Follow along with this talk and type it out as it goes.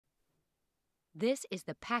This is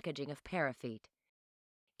the packaging of Perifit.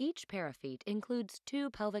 Each Perifit includes 2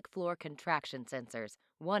 pelvic floor contraction sensors,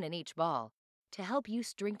 1 in each ball, to help you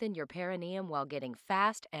strengthen your perineum while getting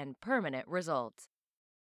fast and permanent results.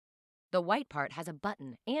 The white part has a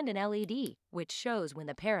button and an LED, which shows when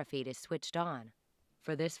the Perifit is switched on.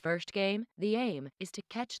 For this first game, the aim is to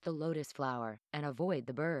catch the lotus flower and avoid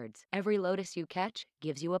the birds. Every lotus you catch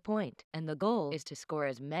gives you a point, and the goal is to score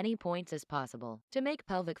as many points as possible. To make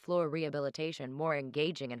pelvic floor rehabilitation more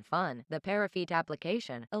engaging and fun, the Perifit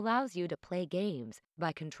application allows you to play games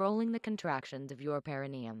by controlling the contractions of your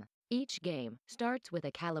perineum. Each game starts with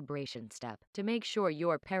a calibration step to make sure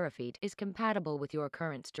your Perifit is compatible with your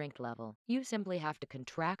current strength level. You simply have to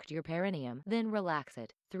contract your perineum, then relax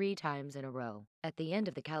it 3 times in a row. At the end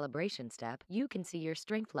of the calibration step, you can see your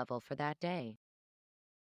strength level for that day.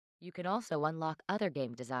 You can also unlock other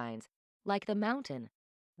game designs, like the mountain,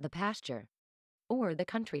 the pasture, or the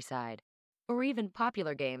countryside, or even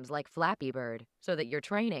popular games like Flappy Bird, so that your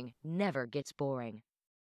training never gets boring.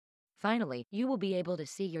 Finally, you will be able to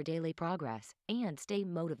see your daily progress and stay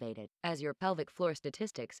motivated, as your pelvic floor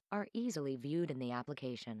statistics are easily viewed in the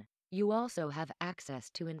application. You also have access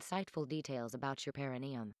to insightful details about your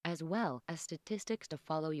perineum, as well as statistics to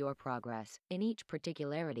follow your progress in each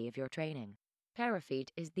particularity of your training. Perifit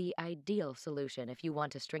is the ideal solution if you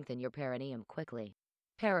want to strengthen your perineum quickly.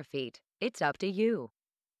 Perifit, it's up to you.